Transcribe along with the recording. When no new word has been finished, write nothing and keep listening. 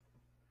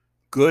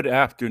Good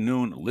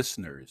afternoon,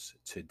 listeners.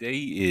 Today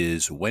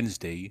is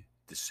Wednesday,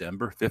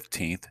 December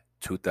 15th,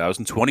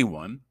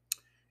 2021,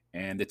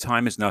 and the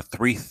time is now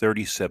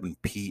 3:37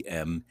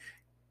 p.m.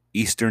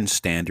 Eastern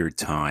Standard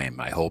Time.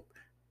 I hope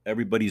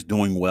everybody's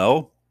doing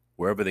well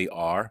wherever they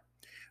are.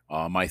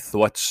 My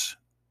thoughts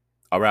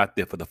are out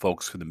there for the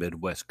folks from the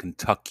Midwest,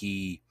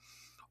 Kentucky,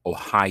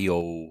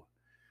 Ohio.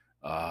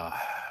 Uh,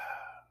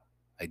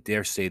 I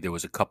dare say there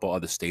was a couple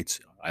other states.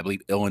 I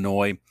believe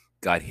Illinois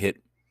got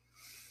hit,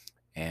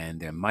 and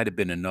there might have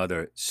been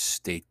another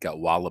state got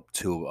walloped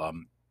too. A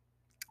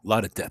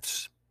lot of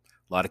deaths,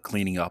 a lot of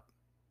cleaning up,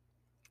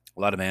 a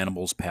lot of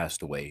animals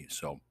passed away.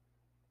 So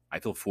I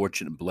feel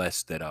fortunate and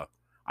blessed that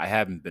I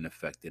haven't been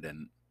affected,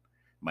 and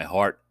my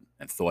heart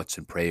and thoughts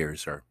and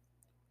prayers are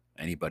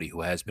anybody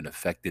who has been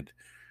affected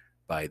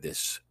by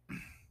this.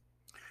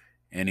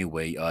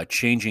 Anyway,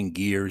 changing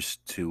gears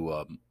to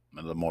a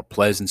little more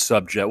pleasant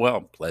subject. Well,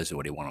 pleasant,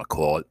 what do you want to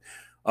call it?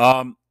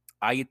 Um,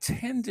 I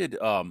attended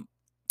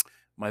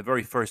my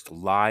very first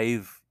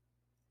live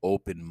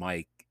open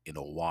mic in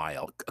a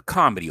while, a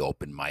comedy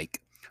open mic.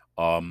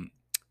 Um,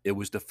 it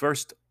was the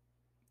first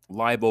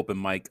live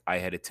open mic I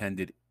had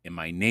attended in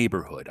my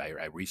neighborhood.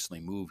 I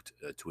recently moved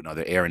to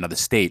another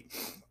state,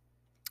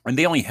 and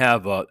they only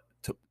have,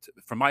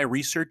 from my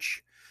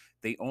research,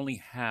 they only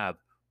have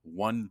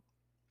one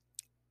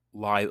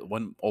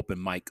one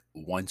open mic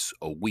once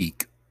a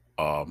week.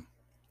 Um,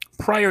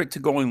 Prior to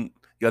going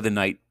the other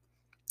night,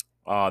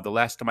 the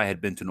last time I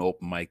had been to an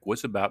open mic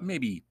was about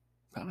maybe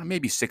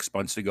 6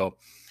 months ago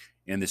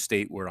in the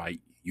state where I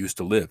used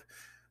to live.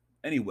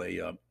 Anyway,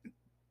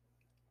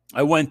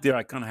 I went there.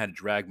 I kind of had to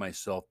drag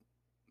myself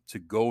to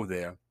go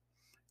there,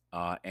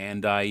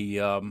 and I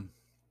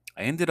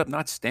ended up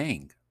not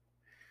staying.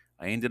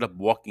 I ended up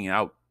walking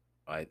out.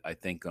 I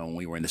think when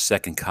we were in the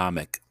second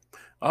comic,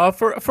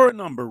 for a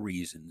number of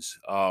reasons.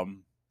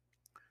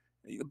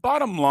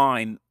 Bottom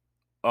line,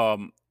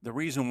 the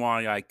reason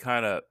why I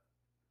kind of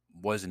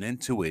wasn't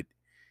into it,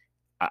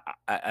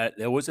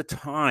 there was a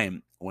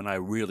time when I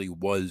really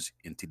was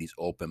into these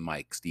open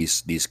mics,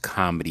 these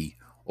comedy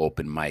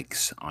open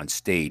mics on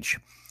stage.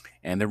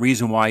 And the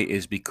reason why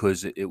is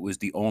because it was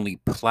the only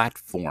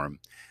platform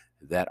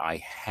that I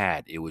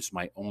had. It was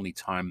my only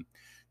time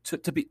to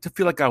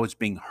feel like I was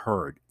being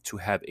heard, to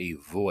have a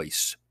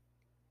voice.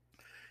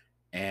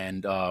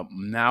 And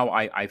now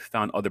I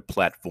found other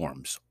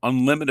platforms,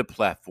 unlimited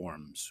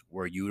platforms,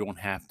 where you don't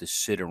have to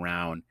sit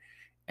around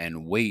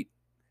and wait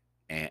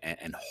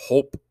and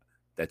hope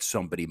that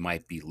somebody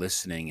might be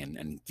listening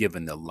and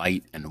given the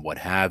light and what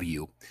have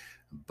you.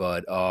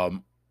 But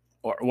all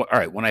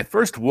right, when I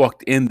first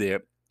walked in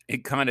there,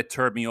 it kind of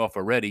turned me off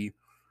already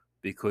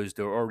because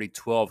there were already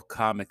 12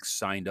 comics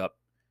signed up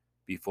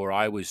before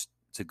I was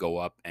to go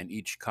up, and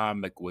each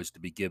comic was to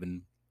be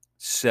given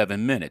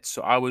 7 minutes.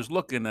 So I was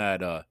looking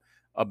at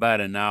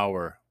about an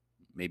hour,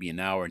 maybe an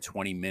hour and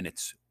 20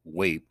 minutes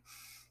wait.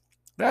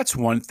 That's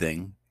one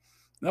thing.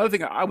 Another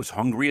thing, I was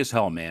hungry as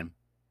hell, man.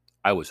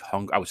 I was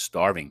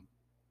starving.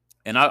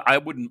 And I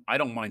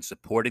don't mind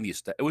supporting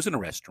it was in a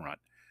restaurant.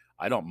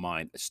 I don't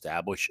mind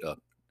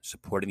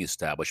supporting the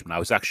establishment. I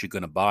was actually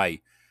going to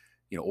buy,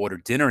 order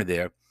dinner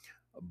there,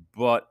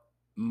 but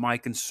my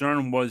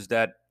concern was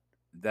that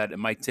it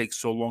might take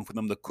so long for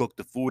them to cook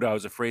the food. I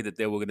was afraid that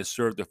they were going to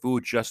serve the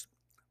food just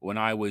when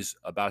I was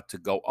about to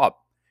go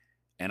up,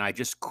 and I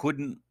just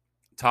couldn't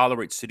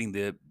tolerate sitting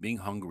there being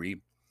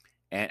hungry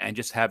and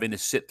just having to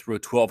sit through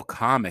 12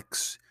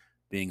 comics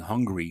being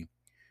hungry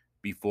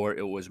before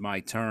it was my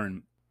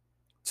turn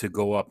to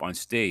go up on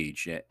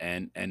stage.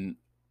 And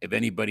if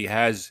anybody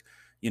has,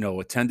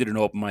 attended an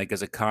open mic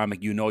as a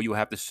comic, you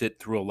have to sit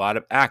through a lot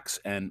of acts.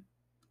 And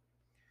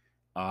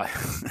uh,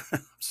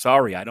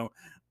 sorry, I don't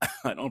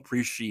I don't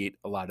appreciate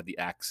a lot of the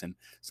acts, and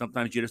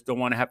sometimes you just don't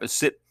want to have to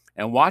sit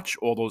and watch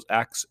all those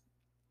acts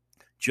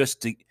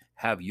just to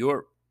have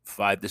your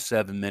 5 to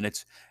 7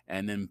 minutes,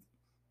 and then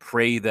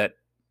pray that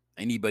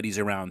anybody's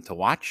around to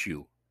watch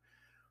you.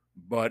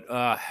 But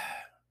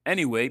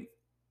anyway,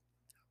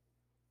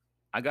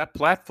 I got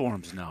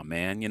platforms now,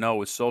 man.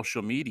 With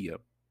social media,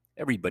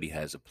 everybody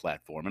has a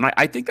platform, and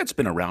I think that's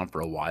been around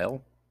for a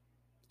while.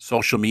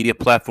 Social media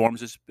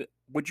platforms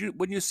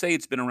wouldn't you say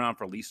it's been around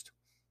for at least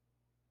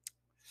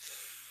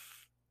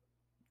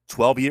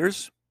 12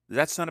 years? Does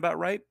that sound about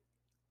right?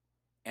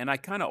 And I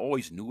kind of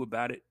always knew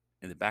about it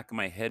in the back of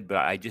my head, but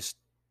I just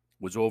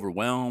was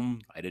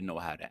overwhelmed. I didn't know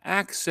how to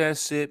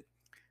access it.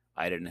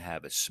 I didn't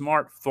have a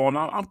smartphone.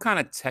 I'm kind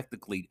of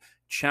technically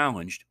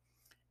challenged,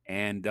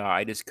 and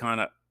I just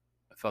kind of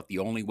felt the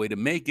only way to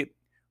make it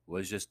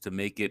was just to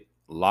make it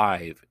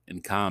live in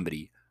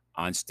comedy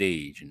on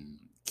stage and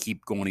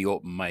keep going to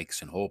open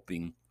mics and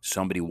hoping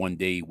somebody one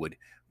day would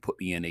put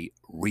me in a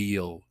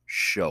real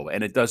show.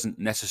 And it doesn't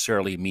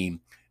necessarily mean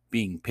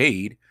being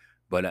paid,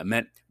 but it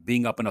meant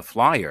being up on a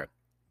flyer,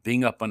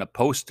 being up on a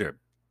poster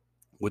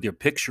with your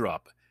picture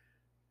up.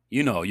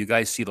 You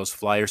guys see those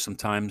flyers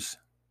sometimes,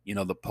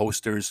 the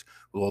posters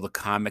with all the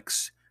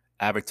comics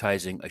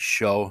advertising a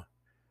show.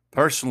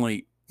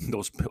 Personally,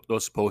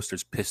 those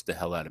posters pissed the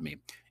hell out of me.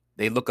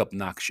 they look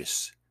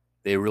obnoxious.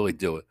 They really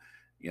do.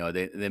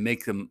 They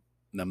make them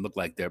look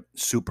like they're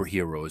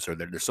superheroes, or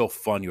they're so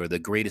funny, or the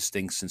greatest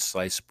thing since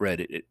sliced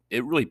bread.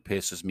 It really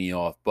pisses me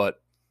off.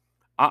 But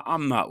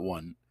I'm not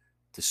one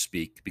to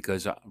speak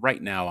because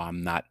right now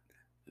I'm not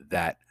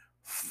that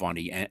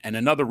funny. And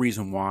another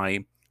reason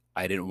why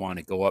I didn't want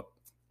to go up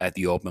at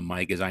the open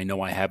mic is I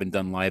know I haven't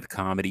done live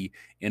comedy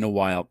in a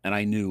while, and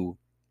I knew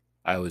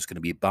I was going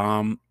to be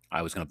bomb.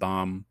 I was going to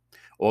bomb.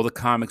 All the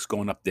comics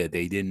going up there,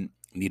 they didn't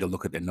need to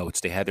look at their notes.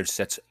 They had their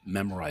sets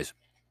memorized.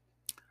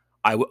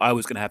 I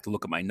was going to have to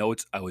look at my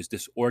notes. I was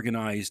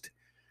disorganized.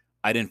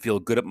 I didn't feel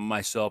good about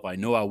myself. I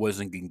knew I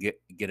wasn't going to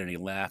get any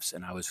laughs,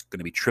 and I was going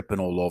to be tripping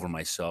all over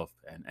myself.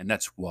 And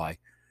that's why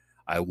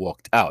I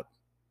walked out.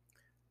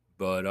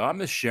 But I'm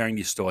just sharing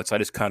these thoughts. I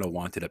just kind of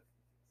wanted to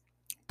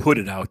put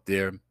it out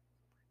there,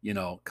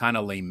 kind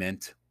of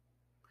lament.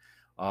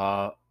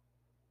 Uh,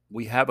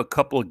 we have a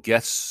couple of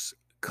guests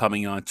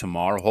coming on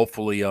tomorrow.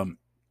 Hopefully,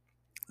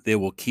 they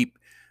will keep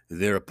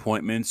their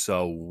appointments.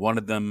 So one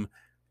of them,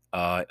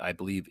 I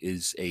believe,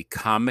 is a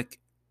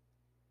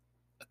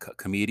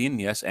comedian,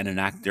 yes, and an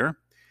actor.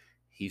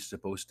 He's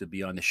supposed to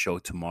be on the show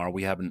tomorrow.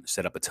 We haven't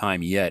set up a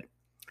time yet.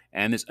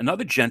 And there's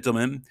another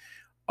gentleman.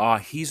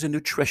 He's a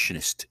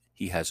nutritionist.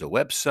 He has a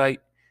website.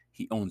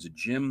 He owns a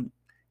gym.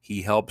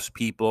 He helps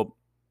people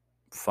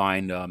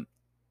find,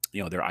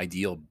 their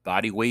ideal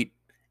body weight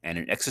and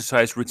an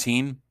exercise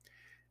routine.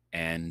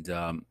 And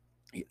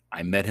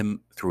I met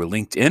him through a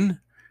LinkedIn,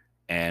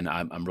 and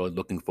I'm really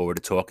looking forward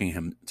to talking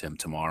to him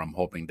tomorrow. I'm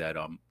hoping that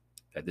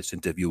this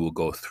interview will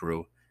go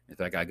through. In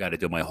fact, I got to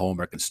do my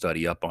homework and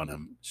study up on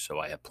him, so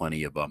I have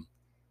plenty of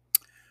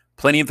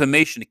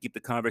information to keep the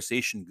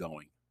conversation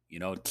going.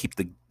 Keep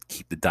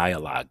the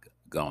dialogue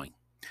going.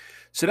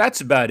 So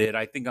that's about it.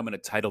 I think I'm going to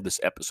title this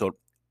episode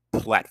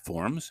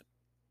 "Platforms,"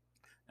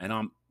 and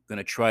I'm going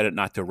to try to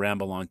not to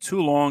ramble on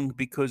too long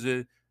because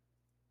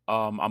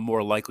I'm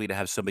more likely to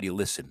have somebody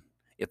listen.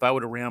 If I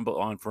were to ramble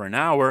on for an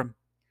hour,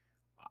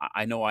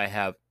 I know I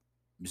have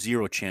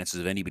zero chances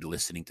of anybody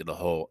listening to the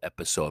whole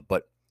episode.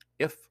 But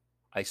if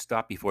I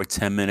stop before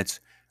 10 minutes,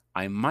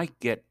 I might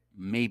get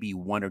maybe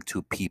one or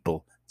two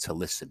people to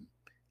listen.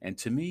 And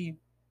to me,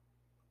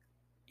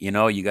 you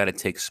got to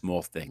take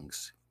small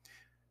things.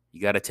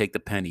 You got to take the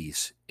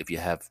pennies if you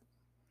have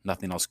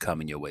nothing else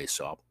coming your way.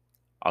 So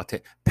I'll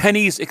take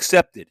pennies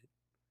accepted.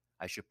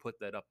 I should put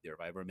that up there. If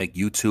I ever make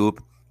YouTube,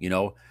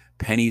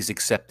 pennies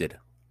accepted,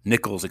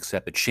 nickels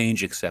accepted,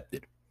 change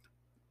accepted.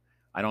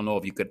 I don't know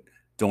if you could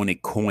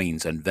donate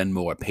coins on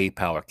Venmo or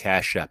PayPal or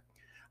Cash App.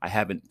 I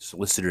haven't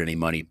solicited any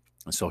money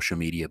on social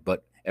media,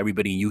 but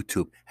everybody in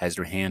YouTube has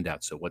their hand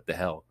out. So what the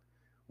hell?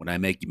 When I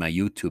make my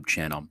YouTube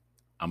channel,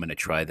 I'm going to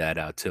try that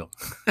out too.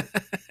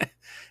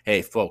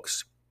 Hey,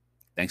 folks,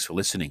 thanks for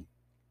listening.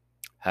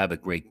 Have a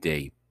great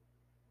day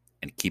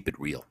and keep it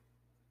real.